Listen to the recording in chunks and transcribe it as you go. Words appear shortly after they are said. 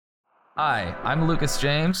Hi, I'm Lucas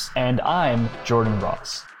James. And I'm Jordan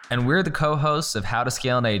Ross. And we're the co-hosts of How to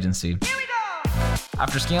Scale an Agency. Here we go!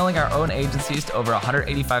 After scaling our own agencies to over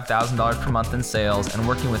 $185,000 per month in sales and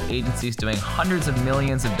working with agencies doing hundreds of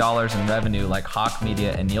millions of dollars in revenue like Hawk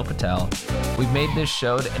Media and Neil Patel, we've made this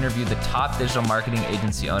show to interview the top digital marketing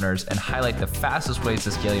agency owners and highlight the fastest ways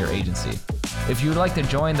to scale your agency. If you would like to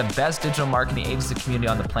join the best digital marketing agency community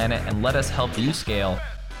on the planet and let us help you scale,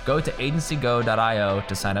 go to agencygo.io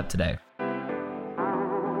to sign up today.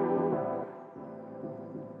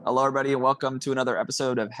 Hello, everybody, and welcome to another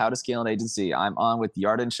episode of How to Scale an Agency. I'm on with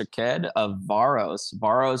Yarden Shaked of Varos.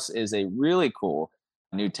 Varos is a really cool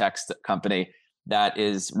new tech company that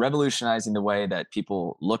is revolutionizing the way that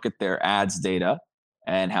people look at their ads data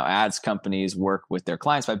and how ads companies work with their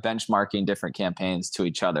clients by benchmarking different campaigns to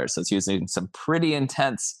each other. So it's using some pretty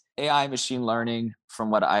intense AI machine learning from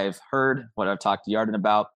what I've heard, what I've talked to Yarden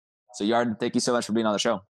about. So Yarden, thank you so much for being on the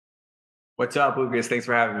show. What's up, Lucas? Thanks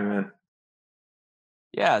for having me, man.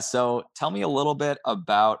 Yeah, so tell me a little bit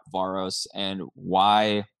about Varos and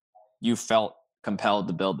why you felt compelled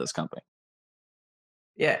to build this company.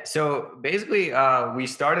 Yeah, so basically, we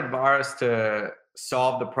started Varos to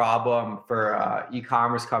solve the problem for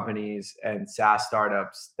e-commerce companies and SaaS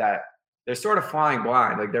startups that they're sort of flying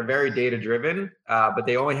blind. Like they're very data-driven, but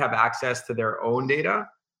they only have access to their own data,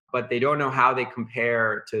 but they don't know how they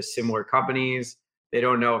compare to similar companies. They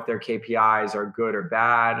don't know if their KPIs are good or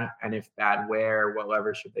bad, and if bad, where, what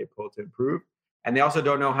levers should they pull to improve. And they also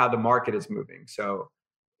don't know how the market is moving. So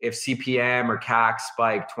if CPM or CAC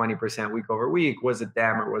spiked 20% week over week, was it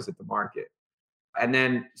them or was it the market? And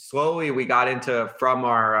then slowly we got into from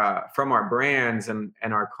our brands and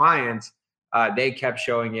our clients, they kept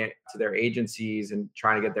showing it to their agencies and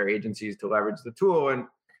trying to get their agencies to leverage the tool. And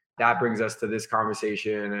that brings us to this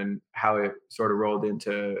conversation and how it sort of rolled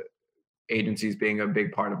into agencies being a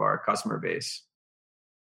big part of our customer base.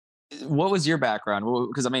 What was your background?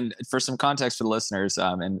 Because I mean, for some context for the listeners,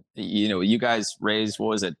 and you guys raised, what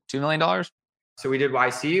was it, $2 million? So we did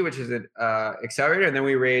YC, which is an accelerator, and then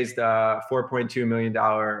we raised a $4.2 million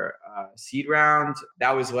seed round.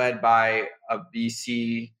 That was led by a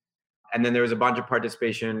VC, and then there was a bunch of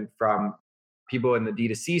participation from people in the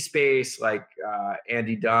D2C space, like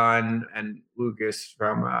Andy Dunn and Lucas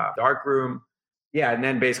from Darkroom. Yeah, and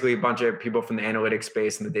then basically a bunch of people from the analytics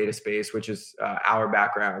space and the data space, which is our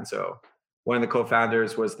background. So one of the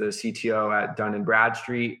co-founders was the CTO at Dun &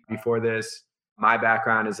 Bradstreet before this. My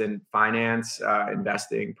background is in finance,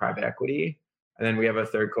 investing, private equity. And then we have a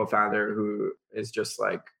third co-founder who is just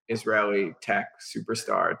like Israeli tech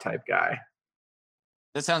superstar type guy.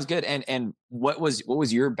 That sounds good. And what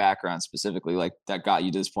was your background specifically, like that got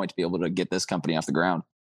you to this point to be able to get this company off the ground?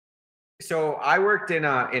 So I worked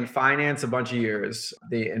in finance a bunch of years,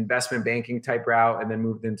 the investment banking type route, and then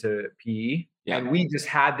moved into PE. Yeah. And we just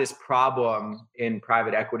had this problem in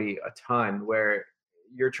private equity a ton where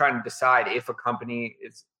you're trying to decide if a company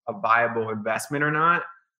is a viable investment or not.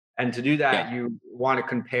 And to do that, you want to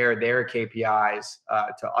compare their KPIs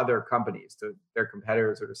to other companies, to their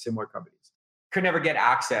competitors or to similar companies. Could never get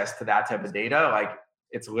access to that type of data. Like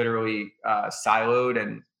it's literally siloed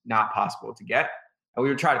and not possible to get. And we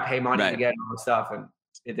would try to pay money to get all the stuff, and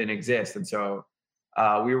it didn't exist. And so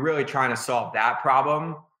we were really trying to solve that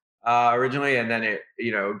problem originally, and then it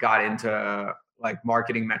got into like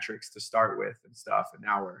marketing metrics to start with and stuff. And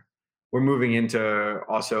now we're moving into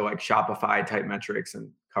also like Shopify type metrics and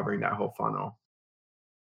covering that whole funnel.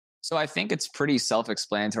 So I think it's pretty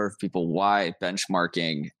self-explanatory for people why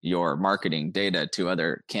benchmarking your marketing data to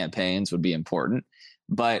other campaigns would be important.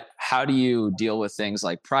 But how do you deal with things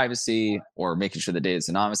like privacy or making sure the data is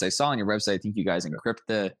anonymous? I saw on your website, I think you guys encrypt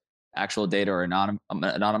the actual data or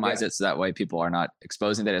anonymize it so that way people are not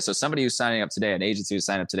exposing data. So somebody who's signing up today, an agency who's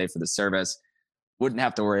signing up today for the service, wouldn't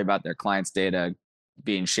have to worry about their client's data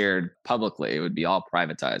being shared publicly. It would be all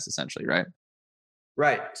privatized essentially, right?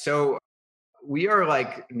 Right. So we are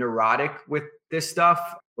like neurotic with this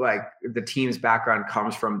stuff. Like the team's background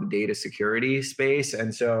comes from the data security space.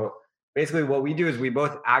 And so basically what we do is we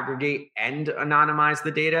both aggregate and anonymize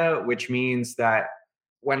the data, which means that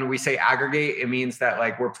when we say aggregate, it means that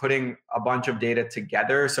like we're putting a bunch of data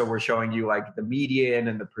together. So we're showing you like the median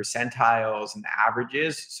and the percentiles and the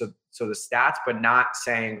averages. So the stats, but not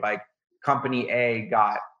saying like company A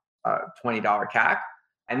got $20 CAC.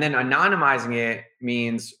 And then anonymizing it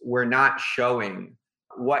means we're not showing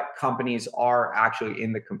what companies are actually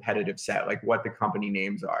in the competitive set, like what the company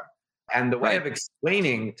names are. And the way of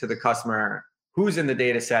explaining to the customer who's in the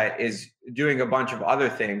data set is doing a bunch of other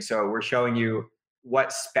things. So we're showing you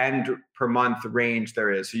what spend per month range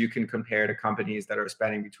there is. So you can compare to companies that are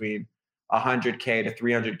spending between 100K to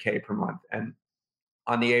 300K per month. And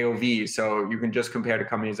on the AOV, so you can just compare to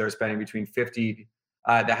companies that are spending between 50,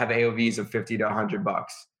 that have AOVs of 50 to $100.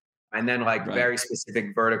 And then like Right. very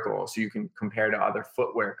specific verticals. So you can compare to other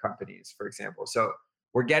footwear companies, for example. So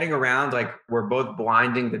we're getting around, like we're both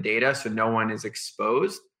blinding the data so no one is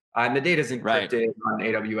exposed. And the data is encrypted on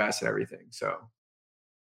AWS and everything. So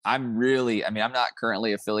I'm not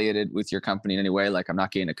currently affiliated with your company in any way. Like I'm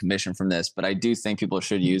not getting a commission from this, but I do think people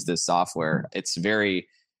should use this software. It's very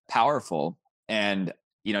powerful. And,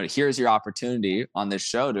 here's your opportunity on this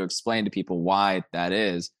show to explain to people why that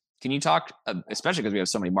is. Can you talk, especially because we have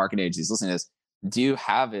so many marketing agencies listening to this, do you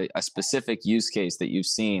have a specific use case that you've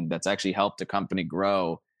seen that's actually helped a company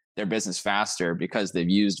grow their business faster because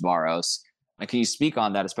they've used Varos? And can you speak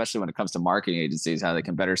on that, especially when it comes to marketing agencies, how they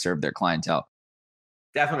can better serve their clientele?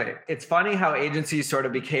 definitely. It's funny how agencies sort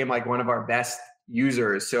of became like one of our best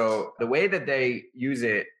users. So the way that they use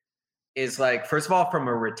it is like, first of all, from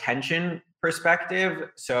a retention perspective.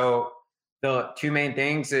 So the two main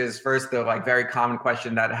things is first, the like very common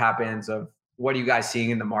question that happens of what are you guys seeing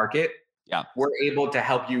in the market? Yeah. We're able to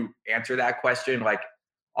help you answer that question. Like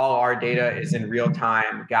all our data is in real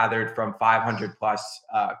time, gathered from 500 plus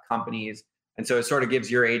companies. And so it sort of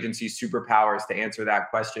gives your agency superpowers to answer that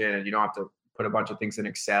question. And you don't have to put a bunch of things in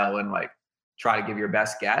Excel and like try to give your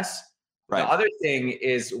best guess. Right. The other thing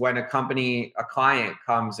is when a client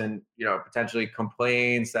comes and, potentially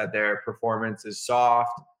complains that their performance is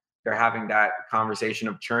soft, they're having that conversation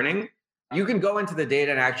of churning. You can go into the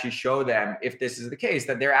data and actually show them, if this is the case,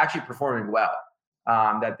 that they're actually performing well,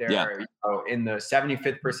 that they're in the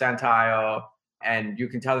 75th percentile, and you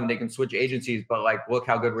can tell them they can switch agencies, but like, look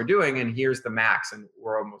how good we're doing, and here's the max, and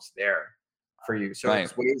we're almost there for you. So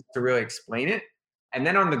it's ways to really explain it. And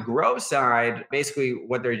then on the grow side, basically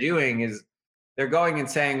what they're doing is they're going and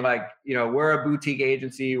saying like, we're a boutique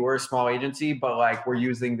agency, we're a small agency, but like we're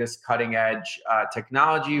using this cutting edge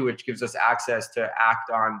technology, which gives us access to act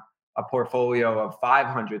on a portfolio of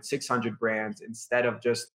 500, 600 brands instead of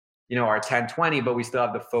just, our 1020, but we still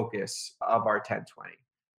have the focus of our 1020.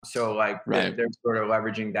 So like they're sort of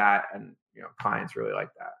leveraging that, and, clients really like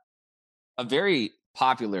that. A very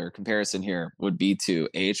popular comparison here would be to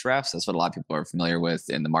Ahrefs. That's what a lot of people are familiar with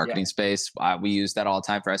in the marketing space. We use that all the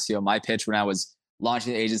time for SEO. My pitch when I was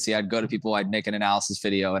launching the agency, I'd go to people, I'd make an analysis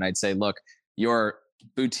video, and I'd say, look, your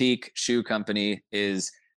boutique shoe company is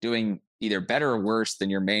doing either better or worse than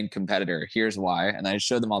your main competitor. Here's why. And I'd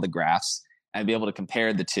show them all the graphs and be able to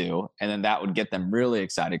compare the two. And then that would get them really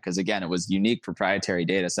excited because, again, it was unique proprietary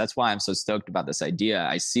data. So that's why I'm so stoked about this idea.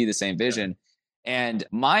 I see the same vision. And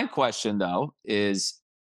my question, though, is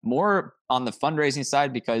more on the fundraising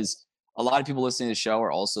side, because a lot of people listening to the show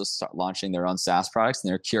are also launching their own SaaS products and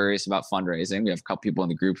they're curious about fundraising. We have a couple people in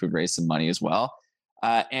the group who've raised some money as well.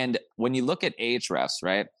 And when you look at Ahrefs,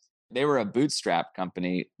 right, they were a bootstrap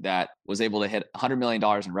company that was able to hit $100 million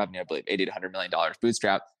in revenue, I believe, $80 to $100 million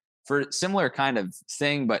bootstrap for similar kind of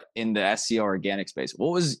thing, but in the SEO organic space.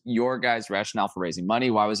 What was your guys' rationale for raising money?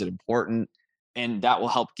 Why was it important? And that will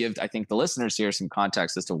help give, I think, the listeners here some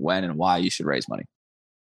context as to when and why you should raise money.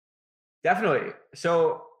 Definitely.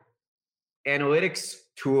 So analytics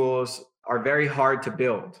tools are very hard to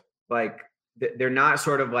build. Like they're not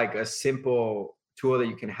sort of like a simple tool that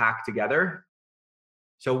you can hack together.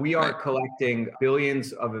 So we are collecting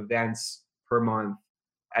billions of events per month,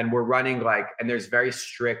 and we're running and there's very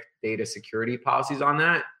strict data security policies on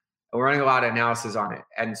that. And we're running a lot of analysis on it.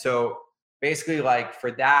 And so basically,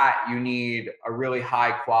 for that, you need a really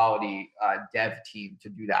high quality dev team to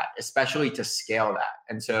do that, especially to scale that.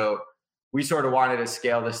 And so we sort of wanted to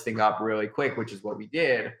scale this thing up really quick, which is what we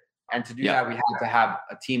did. And to do that, we had to have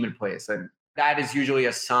a team in place. And that is usually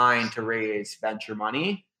a sign to raise venture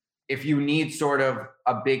money. If you need sort of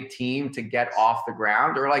a big team to get off the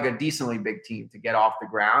ground, or like a decently big team to get off the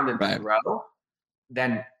ground and to grow,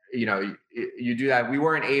 then, you do that. We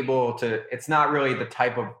weren't able to, it's not really the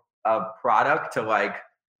type of product to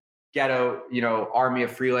get a, army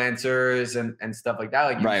of freelancers and stuff like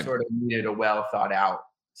that. You sort of needed a well thought out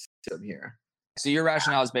system here. So your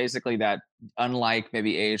rationale is basically that unlike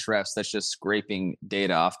maybe Ahrefs that's just scraping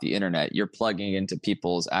data off the internet, you're plugging into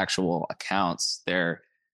people's actual accounts, their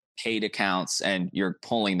paid accounts, and you're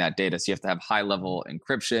pulling that data. So you have to have high level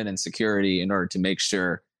encryption and security in order to make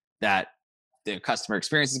sure that the customer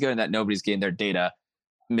experience is good and that nobody's getting their data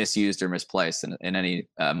misused or misplaced in any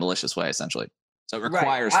malicious way, essentially. So it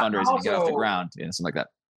requires fundraising to get off the ground and something like that.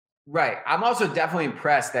 Right. I'm also definitely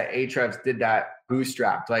impressed that Ahrefs did that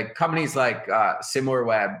bootstrapped. Like companies like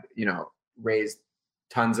SimilarWeb, raised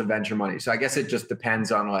tons of venture money. So I guess it just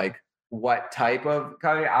depends on what type of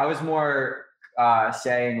company. I was more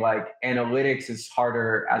saying like analytics is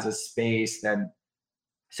harder as a space than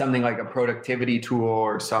something like a productivity tool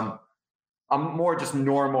or a more just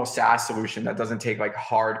normal SaaS solution that doesn't take like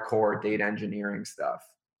hardcore data engineering stuff.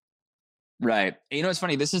 Right. You know, it's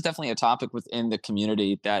funny. This is definitely a topic within the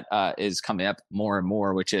community that is coming up more and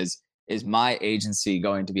more, which is my agency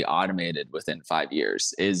going to be automated within 5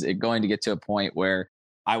 years? Is it going to get to a point where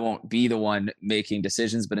I won't be the one making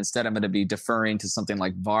decisions, but instead I'm going to be deferring to something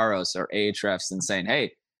like Varos or Ahrefs and saying,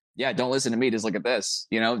 hey, yeah, don't listen to me. Just look at this.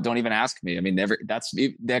 You know, don't even ask me. I mean,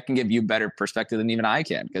 that can give you better perspective than even I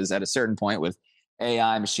can, because at a certain point with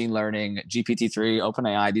AI, machine learning, GPT-3,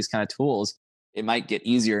 OpenAI, these kind of tools, it might get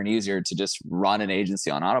easier and easier to just run an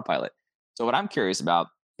agency on autopilot. So what I'm curious about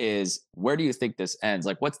is, where do you think this ends?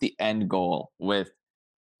 Like, what's the end goal with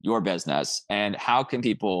your business, and how can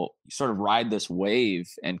people sort of ride this wave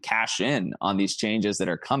and cash in on these changes that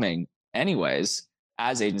are coming anyways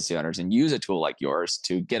as agency owners, and use a tool like yours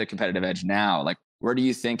to get a competitive edge now? Like, where do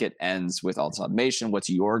you think it ends with all this automation? What's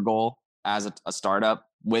your goal as a startup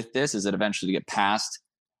with this? Is it eventually to get past,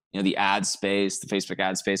 the ad space, the Facebook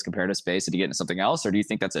ad space, comparative space, and to get into something else? Or do you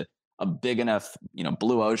think that's a big enough,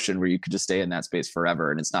 blue ocean where you could just stay in that space forever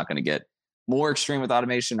and it's not going to get more extreme with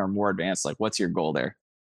automation or more advanced? Like, what's your goal there?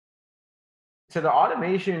 To the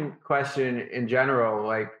automation question in general,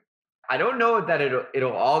 like, I don't know that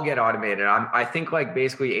it'll all get automated. I think like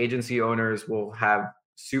basically agency owners will have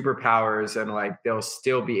superpowers and like they'll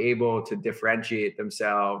still be able to differentiate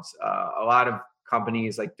themselves. A lot of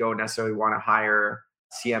companies like don't necessarily want to hire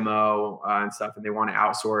CMO and stuff, and they want to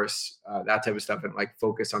outsource that type of stuff and like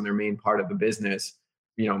focus on their main part of the business.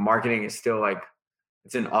 Marketing is still like,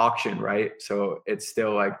 it's an auction, right? So it's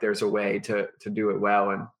still like there's a way to do it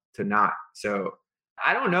well and to not. So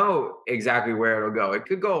I don't know exactly where it'll go. It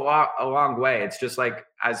could go a long way. It's just like,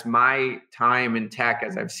 as my time in tech,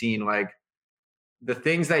 as I've seen, like the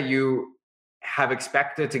things that you have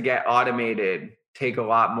expected to get automated take a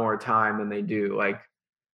lot more time than they do. Like,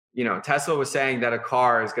 Tesla was saying that a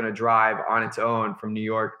car is going to drive on its own from New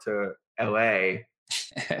York to LA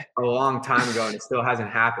a long time ago, and it still hasn't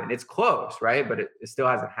happened. It's close, right? But it still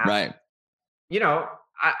hasn't happened. Right.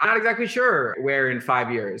 I'm not exactly sure where in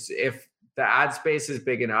 5 years. If the ad space is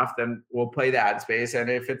big enough, then we'll play the ad space. And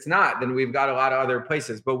if it's not, then we've got a lot of other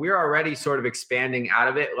places. But we're already sort of expanding out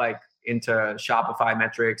of it, like into Shopify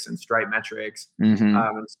metrics and Stripe metrics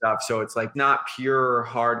and stuff. So it's like not pure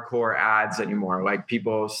hardcore ads anymore. Like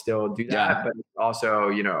people still do that, but it's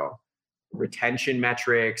also, retention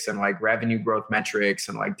metrics and like revenue growth metrics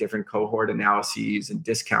and like different cohort analyses and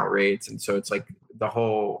discount rates. And so it's like the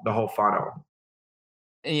whole funnel.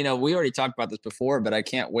 And, we already talked about this before, but I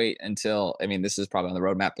can't wait until, this is probably on the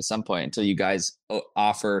roadmap at some point, until you guys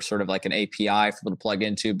offer sort of like an API for people to plug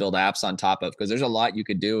into, build apps on top of, because there's a lot you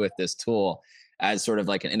could do with this tool as sort of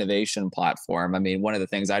like an innovation platform. One of the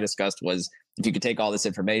things I discussed was, if you could take all this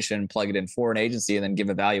information, plug it in for an agency, and then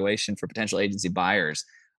give evaluation for potential agency buyers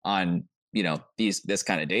on, this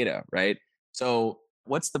kind of data, right? So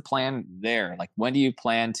what's the plan there? Like, when do you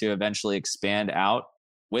plan to eventually expand out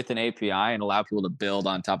with an API and allow people to build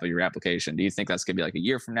on top of your application? Do you think that's going to be like a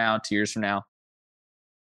year from now, 2 years from now?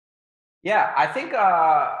 Yeah, I think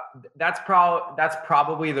that's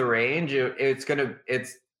probably the range. The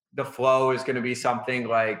flow is going to be something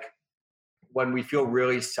like when we feel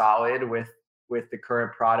really solid with the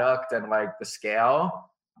current product and like the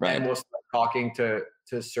scale, right? And we'll start talking to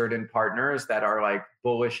certain partners that are like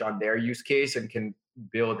bullish on their use case and can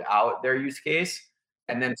build out their use case,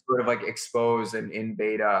 and then sort of like expose an in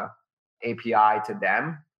beta API to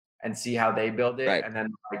them and see how they build it. Right. And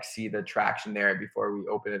then like see the traction there before we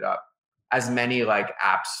open it up, as many like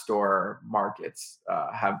app store markets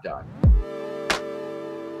have done.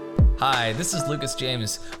 Hi, this is Lucas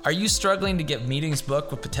James. Are you struggling to get meetings booked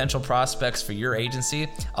with potential prospects for your agency?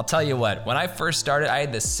 I'll tell you what, when I first started, I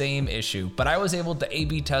had the same issue, but I was able to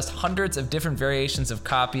A/B test hundreds of different variations of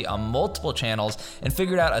copy on multiple channels and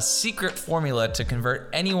figured out a secret formula to convert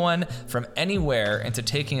anyone from anywhere into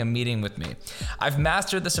taking a meeting with me. I've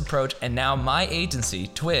mastered this approach, and now my agency,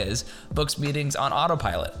 Twiz, books meetings on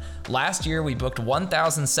autopilot. Last year, we booked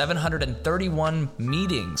 1,731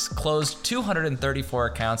 meetings, closed 234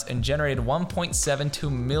 accounts, and generated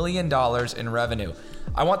 $1.72 million in revenue.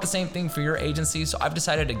 I want the same thing for your agency, so I've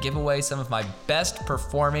decided to give away some of my best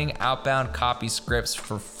performing outbound copy scripts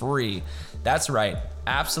for free. That's right,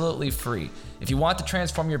 absolutely free. If you want to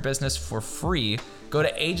transform your business for free, go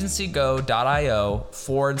to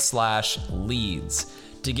agencygo.io/leads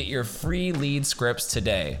to get your free lead scripts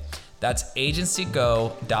today. That's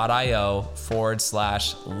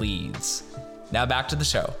agencygo.io/leads. Now back to the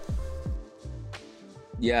show.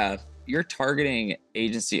 Yeah. you're targeting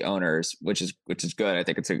agency owners, which is good. I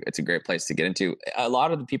think it's a great place to get into. A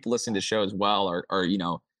lot of the people listening to the show as well are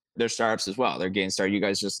they're startups as well. They're getting started. You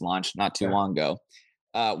guys just launched not too long ago.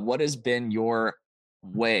 What has been your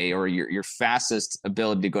way or your fastest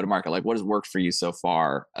ability to go to market? Like what has worked for you so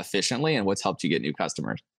far efficiently, and what's helped you get new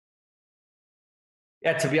customers?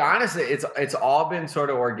 Yeah, to be honest, it's all been sort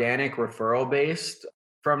of organic referral based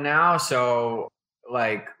from now. So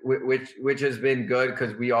like which has been good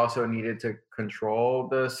because we also needed to control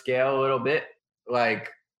the scale a little bit. Like,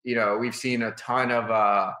 we've seen a ton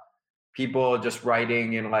of people just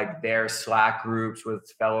writing in like their Slack groups with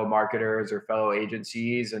fellow marketers or fellow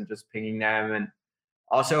agencies and just pinging them. And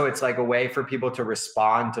also it's like a way for people to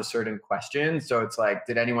respond to certain questions. So it's like,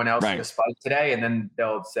 did anyone else get a spike today? And then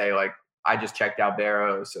they'll say like, I just checked out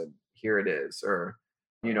Varos and here it is. Or,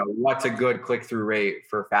 what's a good click-through rate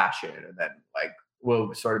for fashion? And then like,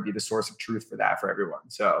 will sort of be the source of truth for that for everyone.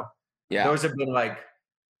 So those have been like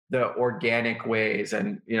the organic ways.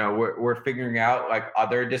 And, we're figuring out like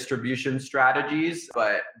other distribution strategies,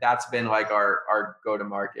 but that's been like our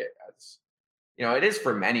go-to-market as, it is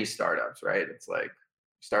for many startups, right? It's like you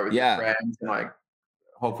start with your friends and like,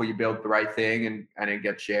 hopefully you build the right thing and it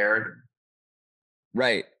gets shared.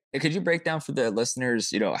 Right. And could you break down for the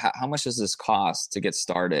listeners, how much does this cost to get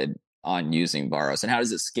started on using Varos, and how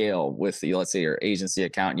does it scale with let's say your agency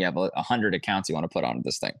account and you have 100 accounts you want to put on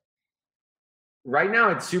this thing? Right now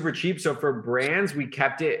it's super cheap. So for brands, we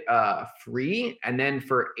kept it free. And then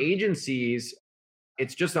for agencies,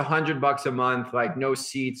 it's just $100 a month, like no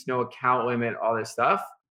seats, no account limit, all this stuff.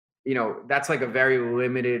 That's like a very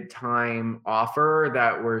limited time offer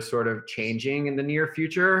that we're sort of changing in the near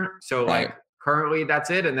future. So like currently that's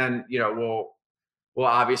it. And then, we'll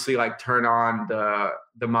obviously like turn on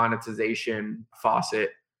the monetization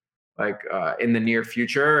faucet like in the near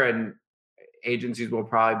future, and agencies will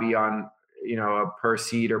probably be on, a per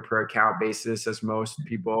seat or per account basis as most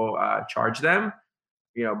people charge them.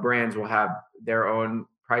 Brands will have their own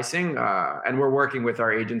pricing, and we're working with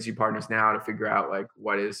our agency partners now to figure out like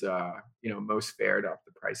what is most fair to up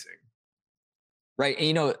the pricing. Right.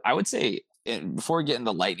 And I would say, before we get into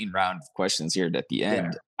the lightning round of questions here at the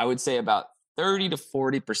end, I would say about 30 to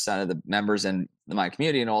 40% of the members in my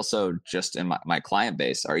community and also just in my client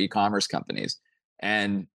base are e-commerce companies.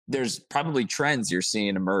 And there's probably trends you're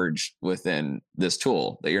seeing emerge within this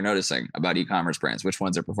tool that you're noticing about e-commerce brands, which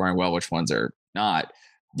ones are performing well, which ones are not.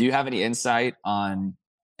 Do you have any insight on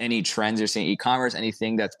any trends you're seeing e-commerce,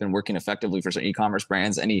 anything that's been working effectively for certain e-commerce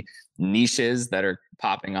brands, any niches that are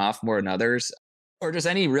popping off more than others, or just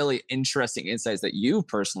any really interesting insights that you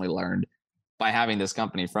personally learned by having this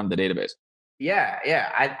company from the database?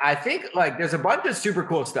 Yeah. I think like there's a bunch of super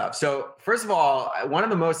cool stuff. So first of all, one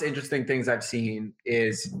of the most interesting things I've seen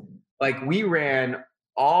is like we ran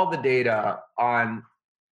all the data on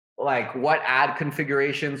like what ad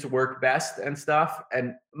configurations work best and stuff.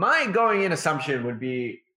 And my going in assumption would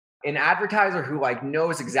be an advertiser who like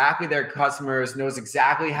knows exactly their customers, knows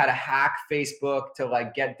exactly how to hack Facebook to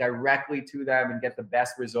like get directly to them and get the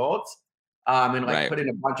best results, and like put in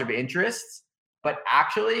a bunch of interests. But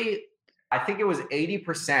actually, I think it was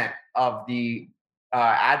 80% of the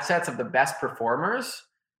ad sets of the best performers,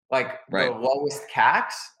 like the lowest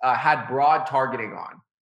CACs, had broad targeting on.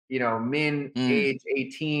 Min age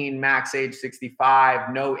 18, max age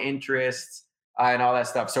 65, no interests, and all that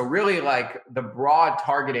stuff. So really like the broad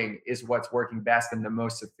targeting is what's working best and the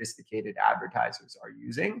most sophisticated advertisers are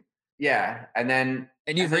using. Yeah. And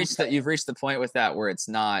you've reached the point with that where it's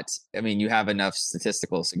not, I mean, you have enough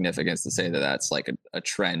statistical significance to say that that's like a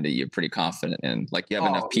trend that you're pretty confident in. Like you have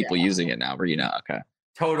enough people using it now where okay.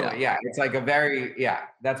 Totally. Yeah. It's like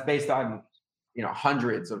that's based on,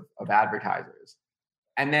 hundreds of advertisers.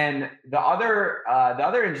 And then the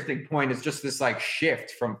other interesting point is just this like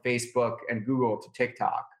shift from Facebook and Google to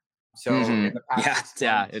TikTok. So in the past 6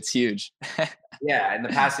 months, it's huge. in the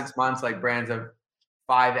past 6 months, like brands have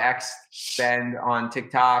 5x spend on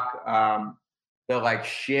TikTok. The like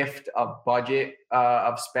shift of budget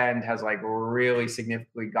of spend has like really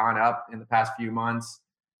significantly gone up in the past few months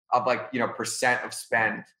of like, percent of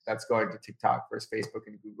spend that's going to TikTok versus Facebook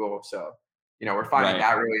and Google. So, we're finding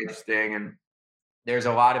that really interesting. And there's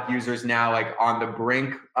a lot of users now like on the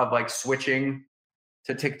brink of like switching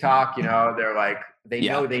to TikTok. They're like, they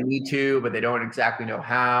know they need to, but they don't exactly know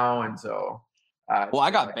how. And so,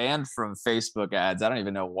 I got banned from Facebook ads. I don't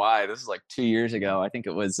even know why. This is like 2 years ago. I think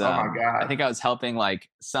it was, oh my God. I think I was helping like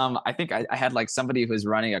I had like somebody who was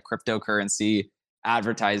running a cryptocurrency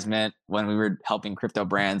advertisement when we were helping crypto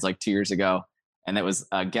brands like 2 years ago. And it was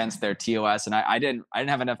against their TOS. And I didn't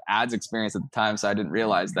have enough ads experience at the time. So I didn't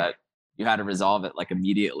realize that you had to resolve it like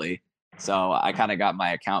immediately. So I kind of got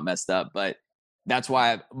my account messed up, but that's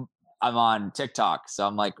why I'm on TikTok. So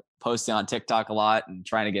I'm like posting on TikTok a lot and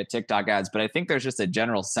trying to get TikTok ads. But I think there's just a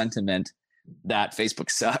general sentiment that Facebook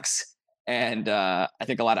sucks. And I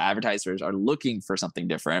think a lot of advertisers are looking for something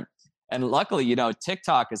different. And luckily,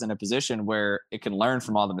 TikTok is in a position where it can learn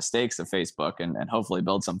from all the mistakes of Facebook and hopefully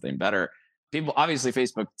build something better. People, obviously,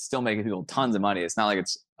 Facebook still making people tons of money. It's not like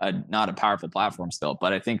it's not a powerful platform still,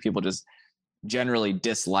 but I think people just generally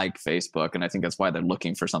dislike Facebook. And I think that's why they're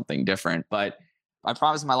looking for something different. But I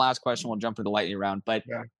promise my last question, we'll jump into the lightning round. But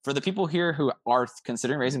for the people here who are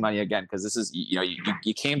considering raising money again, because this is,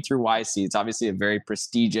 you came through YC. It's obviously a very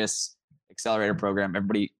prestigious accelerator program.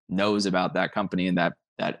 Everybody knows about that company and that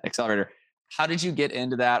accelerator. How did you get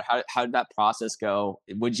into that? How did that process go?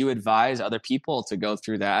 Would you advise other people to go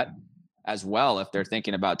through that as well if they're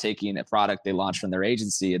thinking about taking a product they launched from their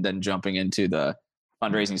agency and then jumping into the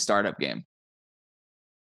fundraising startup game?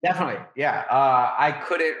 Definitely. Yeah. I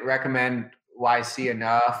couldn't recommend YC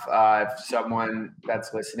enough. If someone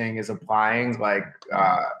that's listening is applying, my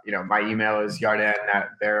email is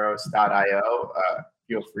yarden@varos.io.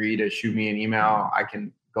 Feel free to shoot me an email. I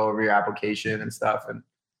can go over your application and stuff and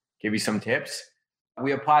give you some tips.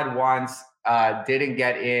 We applied once, didn't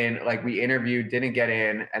get in. We interviewed, didn't get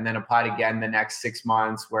in, and then applied again the next 6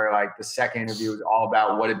 months, where the second interview was all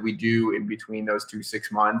about what did we do in between those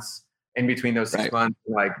 6 months. In between those 6 months,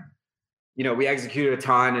 we executed a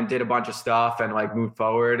ton and did a bunch of stuff and moved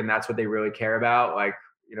forward. And that's what they really care about.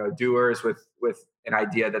 Doers with an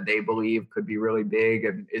idea that they believe could be really big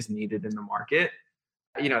and is needed in the market.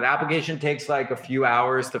 The application takes a few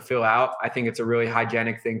hours to fill out. I think it's a really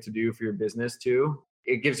hygienic thing to do for your business too.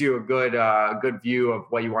 It gives you a good view of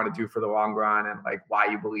what you want to do for the long run and why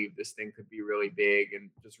you believe this thing could be really big, and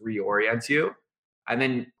just reorients you. And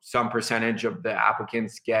then some percentage of the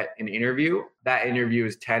applicants get an interview. That interview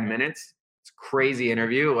is 10 minutes. It's a crazy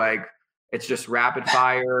interview. It's just rapid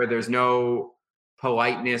fire. There's no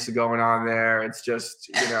politeness going on there. It's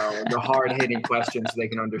just, the hard hitting questions so they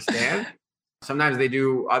can understand. Sometimes they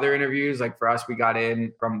do other interviews. For us, we got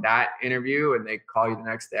in from that interview and they call you the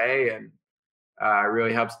next day, and it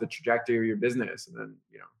really helps the trajectory of your business. And then,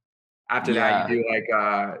 after that, you do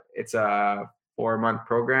it's a 4-month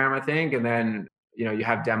program, I think. And then, you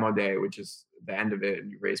have demo day, which is the end of it,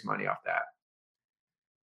 and you raise money off that.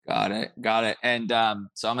 Got it. And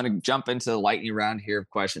so I'm going to jump into the lightning round here of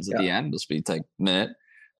questions at the end. This will be a minute.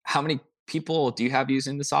 How many people do you have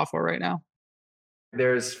using the software right now?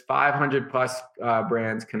 There's 500 plus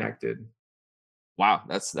brands connected. Wow,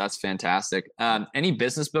 that's fantastic. Any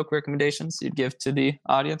business book recommendations you'd give to the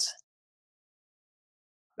audience?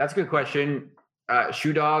 That's a good question.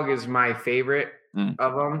 Shoe Dog is my favorite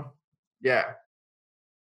of them. Yeah.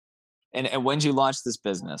 And when did you launch this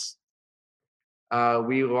business?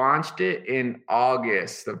 We launched it in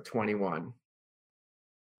August of 21.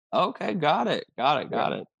 Okay, got it.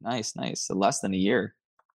 Nice. So less than a year.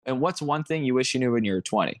 And what's one thing you wish you knew when you were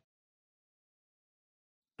 20?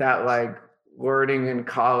 That learning in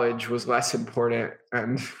college was less important,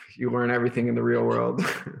 and you learn everything in the real world.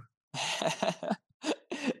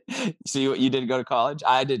 So you did go to college?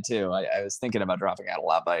 I did too. I was thinking about dropping out a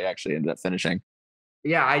lot, but I actually ended up finishing.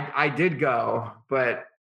 Yeah, I did go, but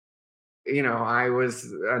I was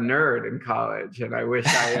a nerd in college, and I wish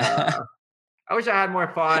I had more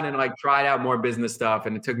fun and tried out more business stuff.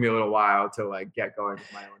 And it took me a little while to get going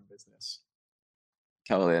with my own business.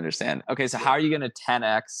 Totally understand. Okay, so how are you going to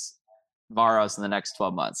 10x Varos in the next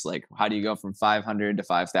 12 months? How do you go from 500 to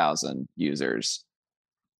 5,000 users?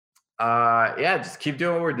 Just keep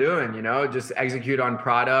doing what we're doing. Just execute on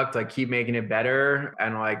product, keep making it better,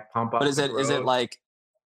 and pump up. But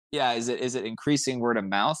is it increasing word of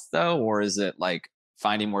mouth though, or is it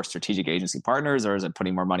finding more strategic agency partners, or is it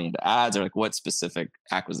putting more money into ads, or what specific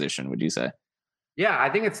acquisition would you say? Yeah, I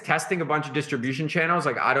think it's testing a bunch of distribution channels.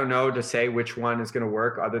 I don't know to say which one is going to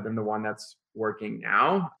work other than the one that's working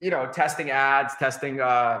now. Testing ads, testing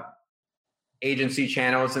agency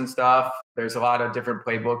channels and stuff. There's a lot of different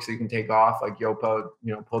playbooks that you can take off. Yopo,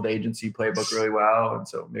 pulled agency playbook really well, and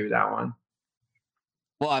so maybe that one.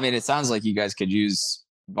 Well, I mean, it sounds like you guys could use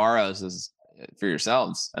Varos for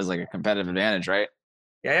yourselves as a competitive advantage, right?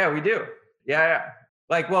 Yeah, we do. Yeah.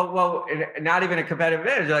 Well, not even a competitive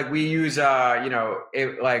advantage. We use,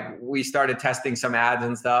 we started testing some ads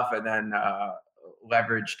and stuff, and then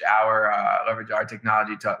leveraged our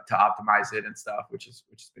technology to optimize it and stuff, which has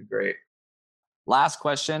been great. Last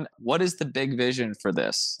question: what is the big vision for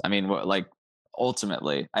this? I mean,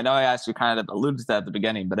 ultimately, I know I asked you, kind of alluded to that at the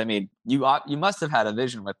beginning, but I mean, you must have had a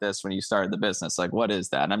vision with this when you started the business. What is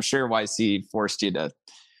that? And I'm sure YC forced you to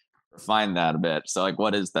refine that a bit. So like,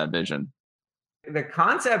 what is that vision? The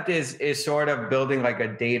concept is sort of building like a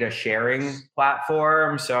data sharing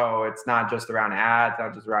platform. So it's not just around ads,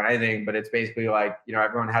 not just around anything, but it's basically like,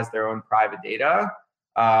 everyone has their own private data,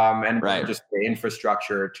 and Right. just the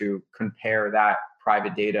infrastructure to compare that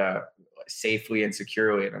private data safely and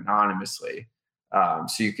securely and anonymously.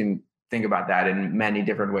 So you can think about that in many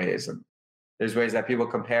different ways. And there's ways that people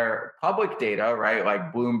compare public data, right?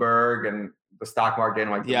 Like Bloomberg and the stock market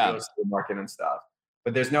and like the real estate market and stuff.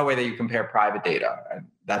 But there's no way that you compare private data. And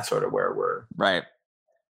that's sort of where we're. Right.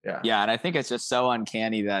 Yeah. Yeah. And I think it's just so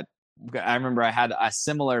uncanny that I remember I had a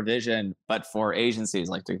similar vision, but for agencies,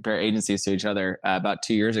 like to compare agencies to each other about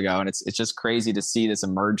 2 years ago. And it's just crazy to see this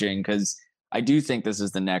emerging, because I do think this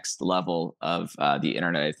is the next level of the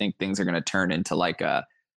internet. I think things are going to turn into like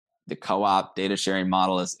the co-op data sharing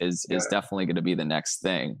model is definitely going to be the next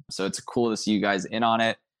thing. So it's cool to see you guys in on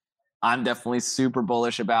it. I'm definitely super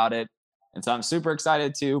bullish about it. And so I'm super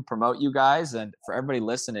excited to promote you guys. And for everybody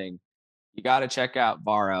listening, you got to check out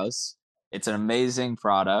Varos. It's an amazing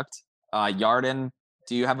product. Yarden,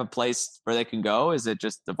 do you have a place where they can go? Is it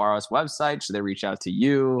just the Varos website? Should they reach out to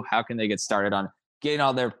you? How can they get started on getting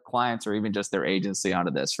all their clients or even just their agency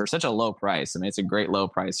onto this for such a low price? I mean, it's a great low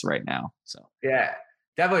price right now. So yeah,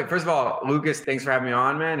 definitely. First of all, Lucas, thanks for having me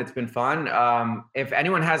on, man. It's been fun. If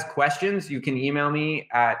anyone has questions, you can email me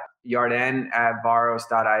at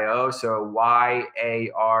yarden@varos.io. So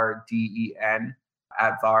YARDEN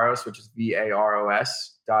 @Varos, which is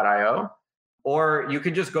VAROS.io. Or you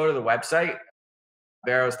can just go to the website,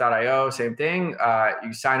 Varos.io, same thing.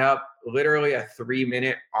 You sign up, literally a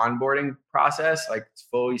 3-minute onboarding process, like it's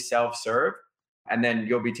fully self-serve, and then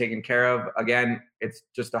you'll be taken care of. Again, it's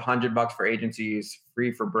just $100 for agencies,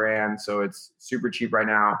 free for brands. So it's super cheap right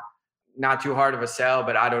now. Not too hard of a sell,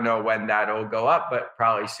 but I don't know when that'll go up, but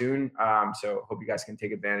probably soon. So hope you guys can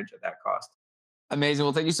take advantage of that cost. amazing.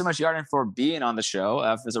 Well, thank you so much, Yarden, for being on the show.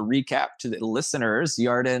 As a recap to the listeners,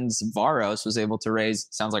 Yarden's Varos was able to raise,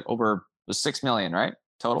 sounds like over 6 million, right?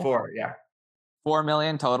 Total? 4, yeah. 4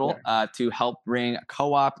 million total to help bring a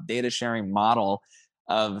co-op data sharing model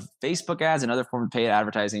of Facebook ads and other forms of paid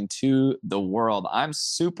advertising to the world. I'm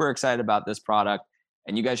super excited about this product,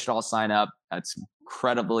 and you guys should all sign up. It's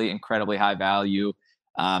incredibly high value.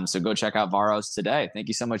 So go check out Varos today. Thank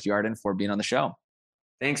you so much, Yarden, for being on the show.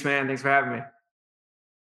 Thanks, man. Thanks for having me.